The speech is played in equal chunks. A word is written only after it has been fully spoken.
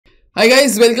Hi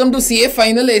guys, welcome to CA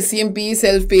Final SCMP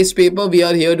self-paced paper. We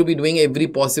are here to be doing every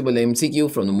possible MCQ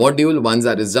from the module once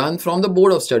that is done from the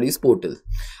Board of Studies portal.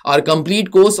 Our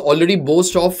complete course already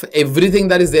boasts of everything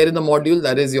that is there in the module.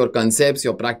 That is your concepts,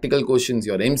 your practical questions,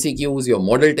 your MCQs, your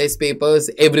model test papers,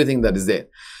 everything that is there.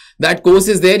 That course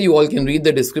is there. You all can read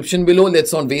the description below.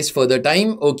 Let's not waste further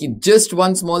time. Okay, just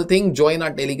one small thing. Join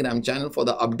our Telegram channel for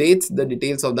the updates. The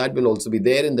details of that will also be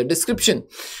there in the description.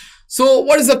 So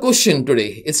what is the question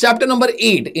today? It's chapter number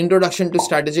 8, Introduction to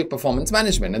Strategic Performance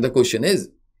Management. And the question is,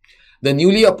 the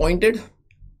newly appointed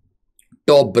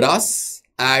top brass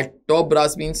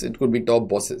means it could be top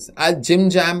bosses at Jim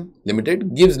Jam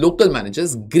Limited gives local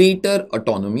managers greater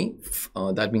autonomy,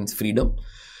 that means freedom,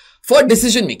 for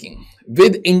decision making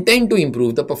with intent to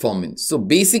improve the performance. So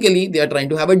basically they are trying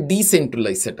to have a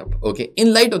decentralized setup, okay,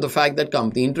 in light of the fact that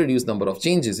company introduced number of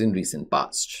changes in recent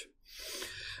past.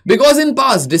 Because in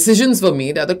past, decisions were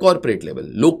made at the corporate level.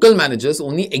 Local managers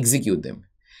only execute them.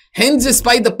 Hence,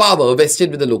 despite the power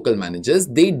vested with the local managers,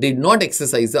 they did not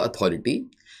exercise the authority.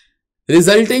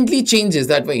 Resultantly, changes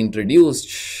that were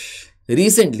introduced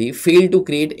recently failed to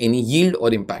create any yield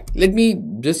or impact. Let me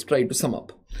just try to sum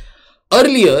up.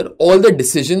 Earlier, all the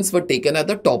decisions were taken at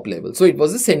the top level. So, it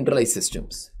was the centralized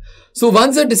systems. So,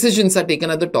 once the decisions are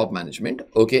taken at the top management,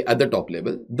 okay, at the top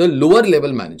level, the lower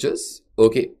level managers,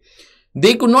 okay,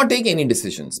 they could not take any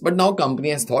decisions, but now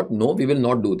company has thought, no, we will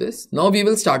not do this. Now we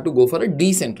will start to go for a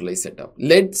decentralized setup.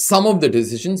 Let some of the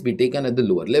decisions be taken at the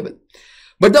lower level.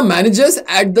 But the managers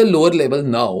at the lower level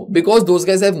now, because those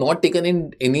guys have not taken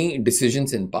in any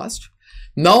decisions in past,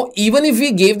 now even if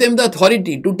we gave them the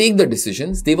authority to take the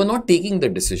decisions, they were not taking the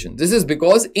decision. This is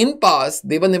because in past,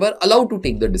 they were never allowed to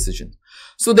take the decision.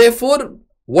 So therefore,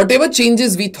 whatever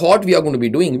changes we thought we are going to be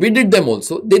doing, we did them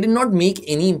also. They did not make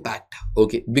any impact.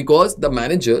 Okay, because the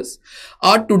managers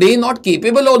are today not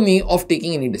capable only of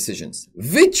taking any decisions.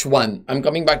 Which one, I'm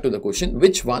coming back to the question,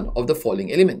 which one of the following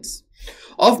elements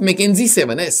of McKinsey's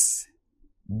 7S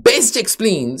best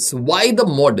explains why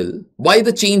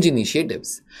the change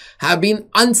initiatives have been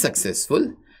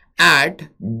unsuccessful at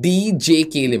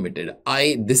DJK Limited.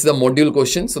 This is a module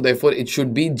question, so therefore it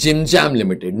should be Jim Jam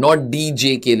Limited, not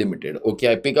DJK Limited.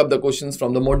 Okay, I pick up the questions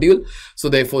from the module, so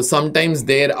therefore sometimes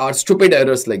there are stupid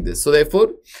errors like this. So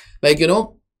therefore,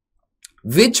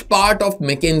 which part of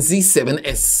McKinsey's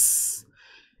 7S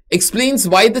explains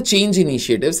why the change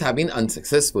initiatives have been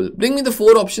unsuccessful? Bring me the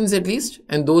 4 options at least,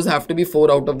 and those have to be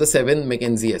 4 out of the 7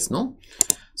 McKinsey's, no?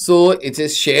 So it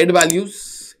is shared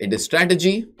values, it is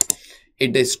strategy,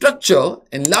 it is structure,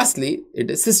 and lastly, it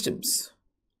is systems.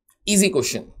 Easy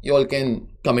question. You all can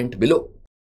comment below.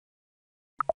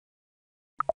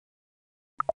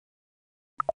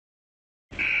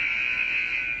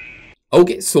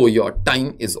 Okay, so your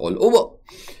time is all over.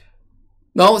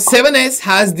 Now, 7S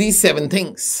has these 7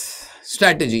 things: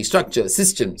 strategy, structure,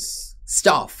 systems,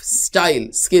 staff, style,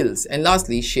 skills, and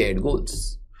lastly, shared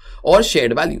goals or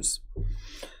shared values.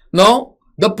 Now,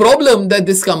 the problem that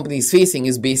this company is facing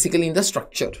is basically in the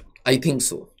structure. I think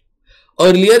so.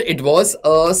 Earlier, it was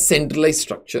a centralized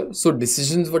structure. So,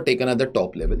 decisions were taken at the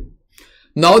top level.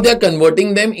 Now, they are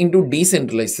converting them into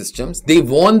decentralized systems. They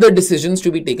want the decisions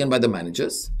to be taken by the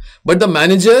managers. But the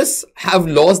managers have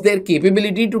lost their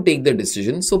capability to take the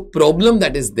decision. So, problem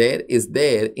that is there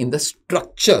in the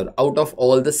structure out of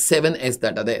all the 7S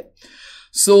that are there.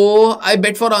 So, I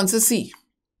bet for answer C.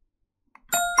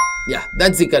 Yeah,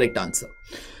 that's the correct answer.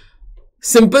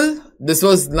 Simple. This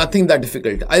was nothing that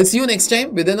difficult. I'll see you next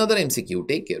time with another MCQ.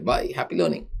 Take care. Bye. Happy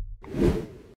learning.